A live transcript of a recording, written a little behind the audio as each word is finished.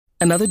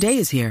Another day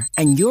is here,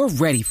 and you're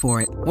ready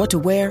for it. What to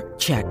wear?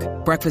 Check.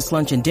 Breakfast,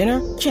 lunch, and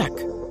dinner? Check.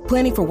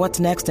 Planning for what's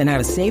next and how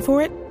to save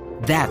for it?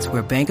 That's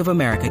where Bank of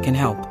America can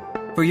help.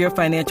 For your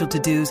financial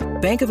to-dos,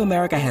 Bank of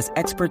America has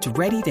experts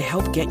ready to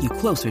help get you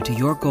closer to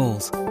your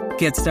goals.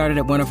 Get started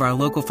at one of our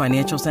local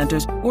financial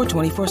centers or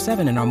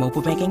 24/7 in our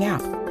mobile banking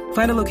app.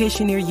 Find a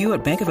location near you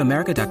at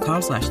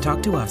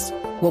bankofamerica.com/talktous.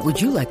 What would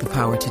you like the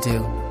power to do?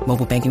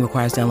 Mobile banking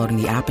requires downloading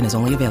the app and is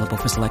only available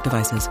for select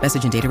devices.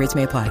 Message and data rates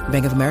may apply.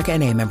 Bank of America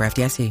N.A., member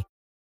FDIC.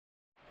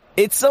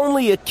 It's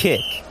only a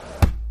kick,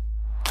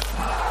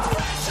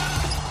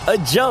 a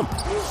jump,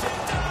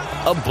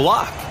 a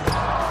block.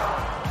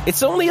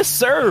 It's only a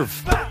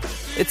serve.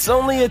 It's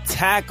only a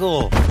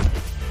tackle,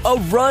 a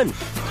run.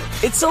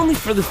 It's only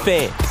for the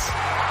fans.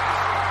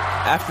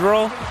 After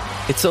all,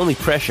 it's only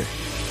pressure.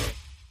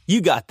 You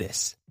got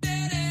this.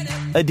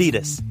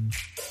 Adidas.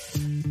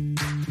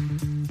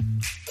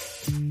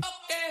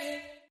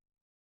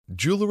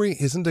 Jewelry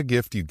isn't a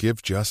gift you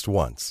give just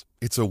once.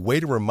 It's a way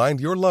to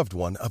remind your loved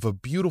one of a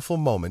beautiful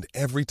moment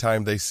every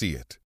time they see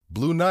it.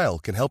 Blue Nile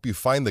can help you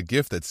find the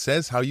gift that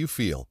says how you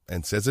feel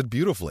and says it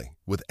beautifully,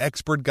 with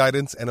expert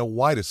guidance and a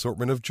wide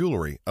assortment of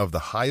jewelry of the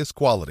highest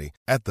quality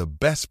at the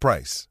best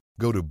price.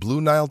 Go to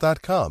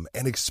BlueNile.com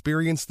and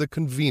experience the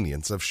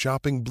convenience of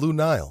shopping Blue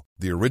Nile,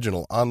 the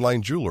original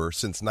online jeweler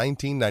since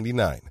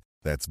 1999.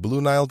 That's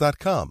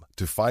BlueNile.com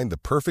to find the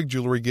perfect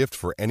jewelry gift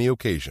for any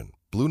occasion.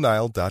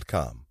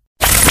 BlueNile.com.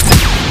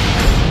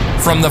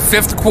 From the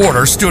Fifth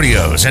Quarter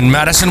Studios in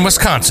Madison,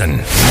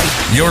 Wisconsin,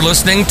 you're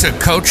listening to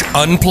Coach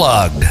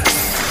Unplugged.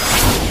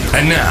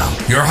 And now,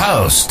 your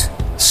host,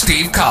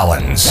 Steve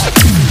Collins.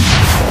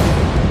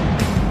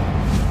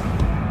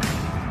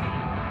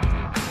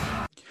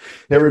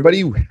 Hey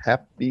everybody,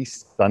 happy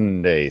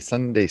Sunday.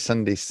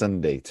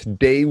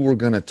 Today we're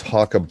going to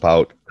talk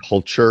about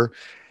culture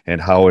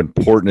and how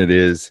important it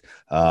is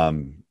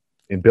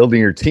in building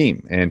your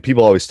team. And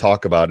people always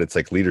talk about it. It's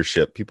like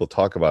leadership. People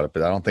talk about it,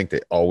 but I don't think they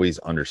always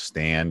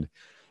understand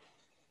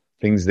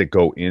things that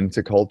go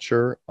into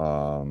culture.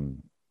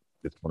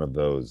 It's one of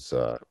those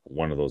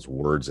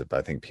words that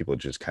I think people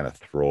just kind of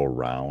throw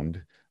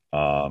around.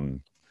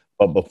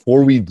 But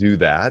before we do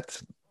that,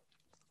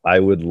 I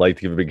would like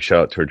to give a big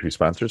shout out to our two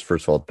sponsors.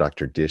 First of all,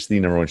 Dr. Dish, the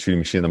number one shooting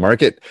machine in the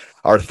market.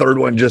 Our third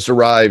one just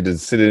arrived and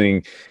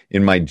sitting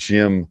in my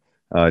gym.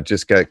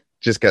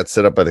 Just got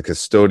set up by the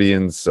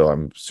custodians, so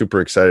I'm super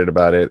excited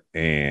about it.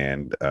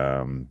 And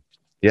I'm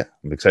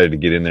excited to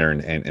get in there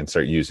and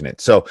start using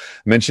it. So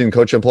mention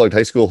Coach Unplugged,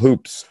 high school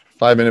hoops,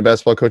 5-minute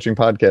basketball coaching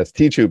podcast,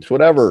 Teach Hoops,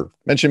 whatever.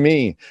 Mention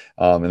me,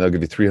 and they'll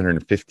give you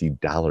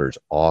 $350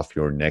 off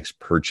your next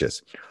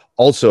purchase.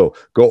 Also,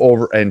 go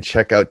over and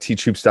check out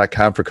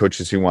teachhoops.com for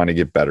coaches who want to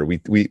get better.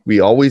 We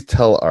always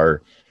tell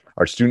our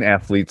student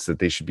athletes that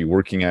they should be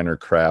working on their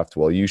craft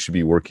while you should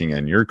be working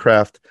on your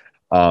craft.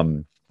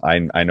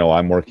 I know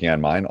I'm working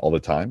on mine all the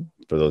time.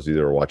 For those of you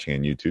that are watching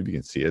on YouTube, you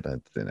can see it.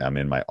 I'm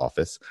in my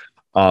office.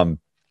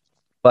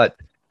 But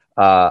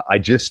I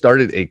just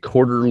started a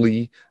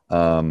quarterly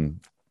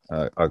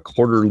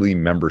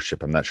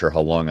membership. I'm not sure how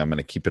long I'm going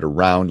to keep it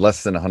around.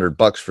 Less than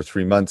 $100 for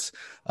 3 months.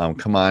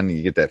 Come on,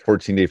 you get that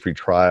 14-day free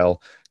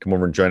trial. Come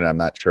over and join it. I'm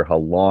not sure how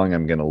long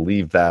I'm going to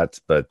leave that,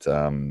 but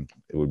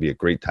it would be a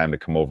great time to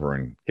come over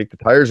and kick the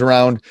tires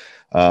around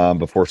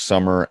before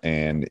summer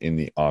and in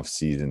the off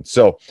season.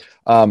 So,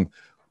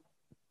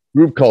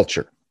 group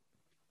culture.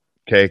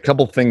 Okay, a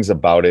couple things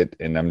about it,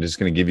 and I'm just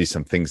going to give you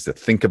some things to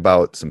think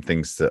about, some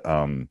things to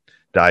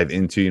dive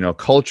into.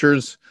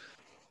 Cultures.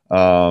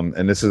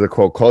 And this is a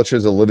quote: culture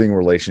is a living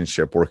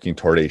relationship working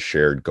toward a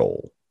shared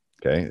goal.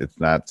 Okay. It's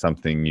not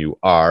something you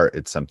are,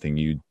 it's something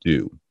you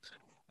do.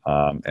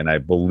 And I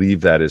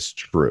believe that is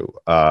true.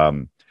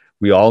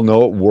 We all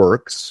know it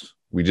works.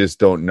 We just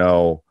don't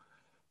know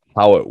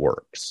how it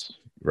works,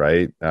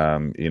 right?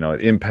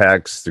 It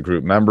impacts the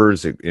group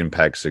members. It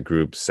impacts the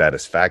group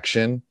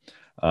satisfaction.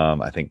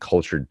 I think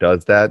culture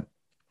does that.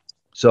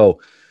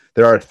 So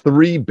there are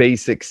 3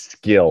 basic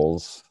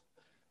skills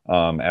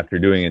after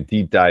doing a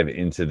deep dive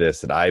into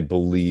this that I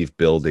believe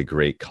build a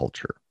great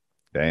culture.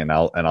 Okay, and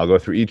I'll go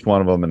through each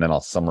one of them and then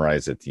I'll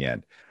summarize at the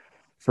end.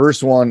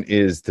 First one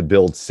is to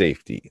build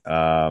safety.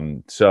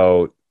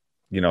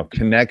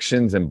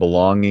 Connections and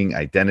belonging,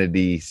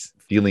 identity,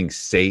 feeling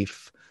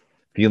safe,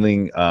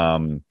 feeling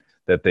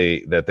that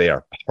they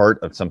are part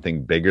of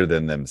something bigger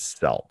than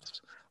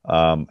themselves.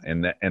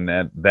 And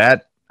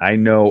that I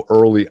know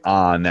early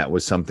on that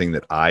was something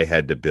that I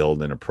had to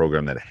build in a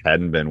program that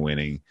hadn't been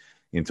winning,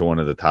 into one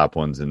of the top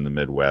ones in the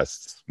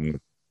Midwest,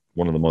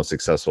 one of the most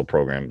successful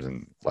programs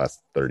in the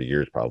last 30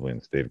 years, probably in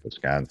the state of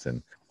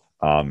Wisconsin.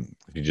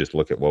 If you just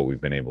look at what we've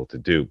been able to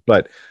do.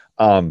 But,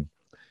 I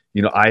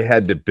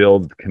had to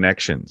build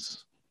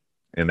connections.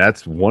 And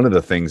that's one of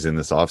the things in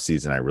this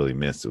offseason I really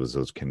missed. It was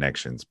those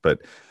connections.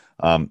 But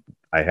I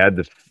had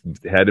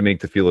to make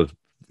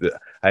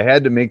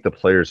the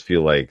players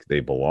feel like they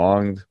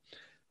belonged,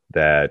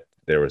 that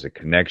there was a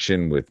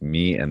connection with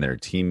me and their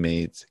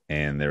teammates,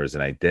 and there was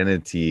an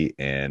identity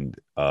and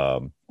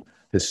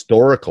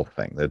historical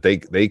thing that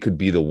they could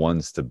be the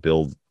ones to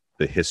build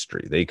the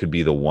history. They could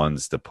be the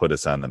ones to put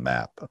us on the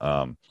map.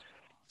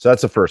 So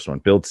that's the first one,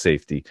 build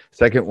safety.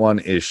 Second one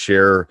is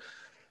share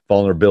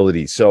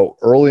vulnerability. So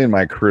early in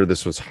my career,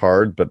 this was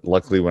hard, but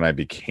luckily when I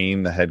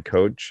became the head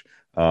coach,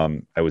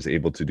 I was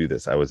able to do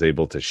this. I was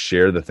able to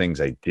share the things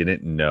I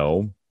didn't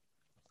know.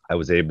 I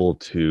was able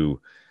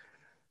to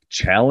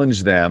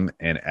challenge them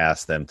and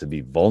ask them to be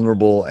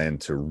vulnerable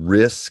and to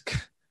risk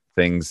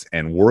things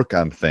and work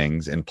on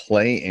things and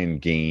play in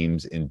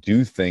games and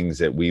do things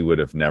that we would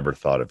have never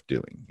thought of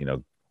doing.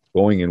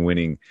 Going and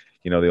winning,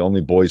 the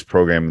only boys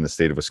program in the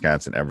state of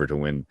Wisconsin ever to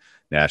win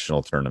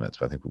national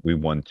tournaments. I think we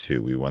won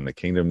 2. We won the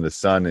Kingdom of the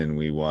Sun and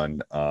we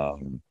won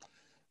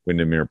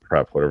Windermere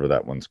Prep, whatever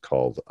that one's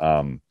called.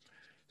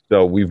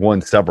 So we've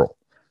won several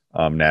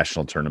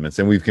national tournaments,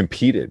 and we've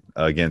competed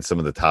against some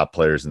of the top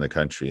players in the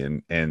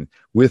country. And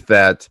with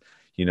that,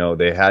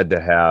 they had to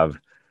have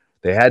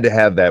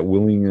that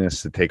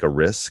willingness to take a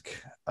risk,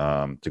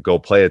 to go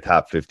play a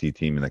top 50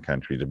 team in the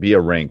country, to be a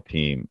ranked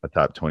team, a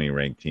top 20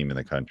 ranked team in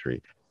the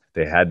country.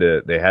 They had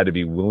to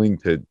be willing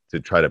to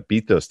try to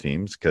beat those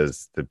teams,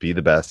 because to be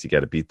the best, you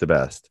got to beat the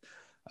best.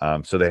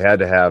 So they had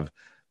to have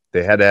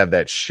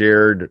that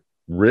shared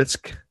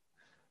risk,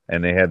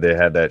 and they had to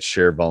have that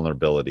shared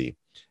vulnerability.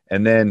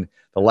 And then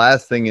the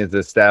last thing is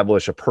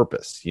establish a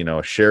purpose,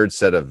 a shared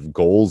set of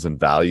goals and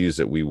values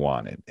that we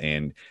wanted.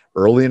 And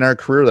early in our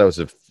career,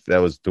 that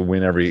was to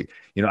win every,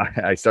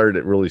 I started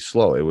it really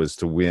slow. It was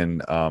to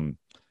win.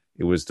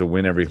 It was to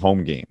win every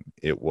home game.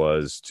 It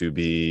was to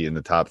be in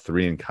the top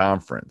 3 in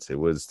conference. It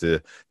was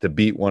to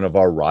beat one of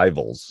our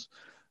rivals.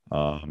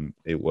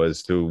 It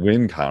was to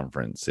win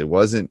conference. It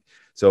wasn't.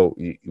 So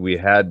we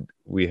had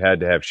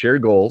to have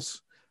shared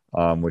goals,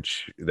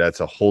 which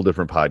that's a whole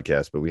different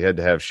podcast, but we had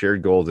to have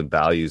shared goals and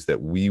values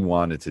that we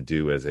wanted to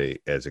do as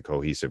a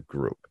cohesive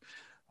group.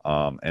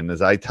 And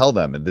as I tell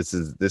them, and this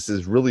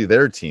is really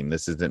their team.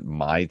 This isn't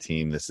my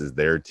team. This is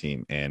their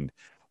team. And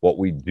what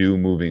we do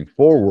moving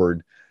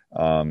forward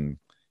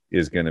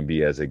is going to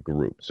be as a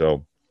group.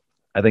 So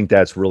I think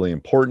that's really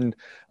important.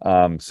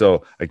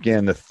 So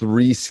again, the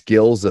 3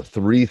 skills, the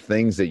 3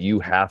 things that you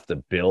have to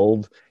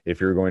build if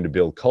you're going to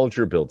build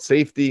culture, build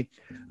safety,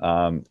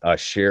 a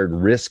shared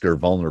risk or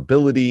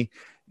vulnerability,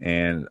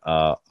 and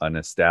an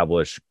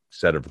established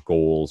set of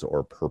goals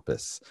or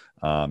purpose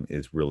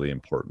is really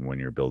important when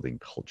you're building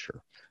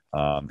culture.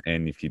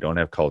 And if you don't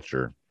have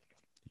culture,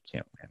 you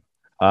can't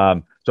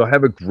win. So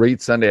have a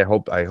great Sunday.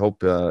 I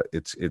hope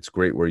it's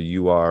great where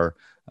you are,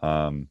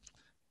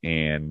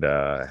 and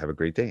have a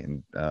great day.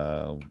 And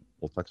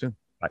we'll talk soon.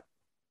 Bye.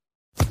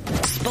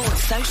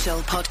 Sports Social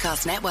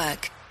Podcast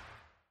Network.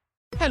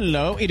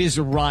 Hello, it is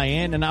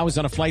Ryan, and I was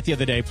on a flight the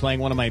other day playing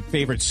one of my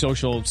favorite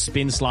social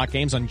spin slot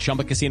games on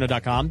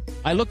ChumbaCasino.com.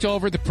 I looked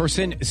over at the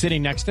person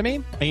sitting next to me,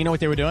 and you know what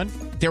they were doing?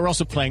 They were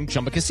also playing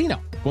Chumba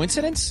Casino.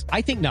 Coincidence?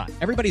 I think not.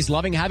 Everybody's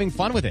loving having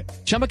fun with it.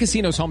 Chumba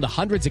Casino is home to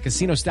hundreds of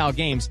casino-style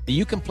games that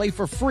you can play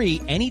for free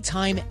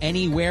anytime,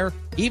 anywhere,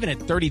 even at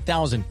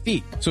 30,000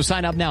 feet. So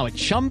sign up now at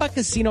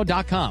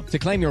ChumbaCasino.com to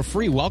claim your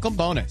free welcome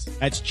bonus.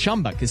 That's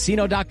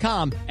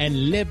ChumbaCasino.com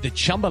and live the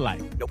Chumba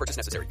life. No purchase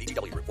necessary.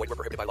 VGW. Void where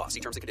prohibited by law. See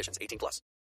terms and conditions. 18+.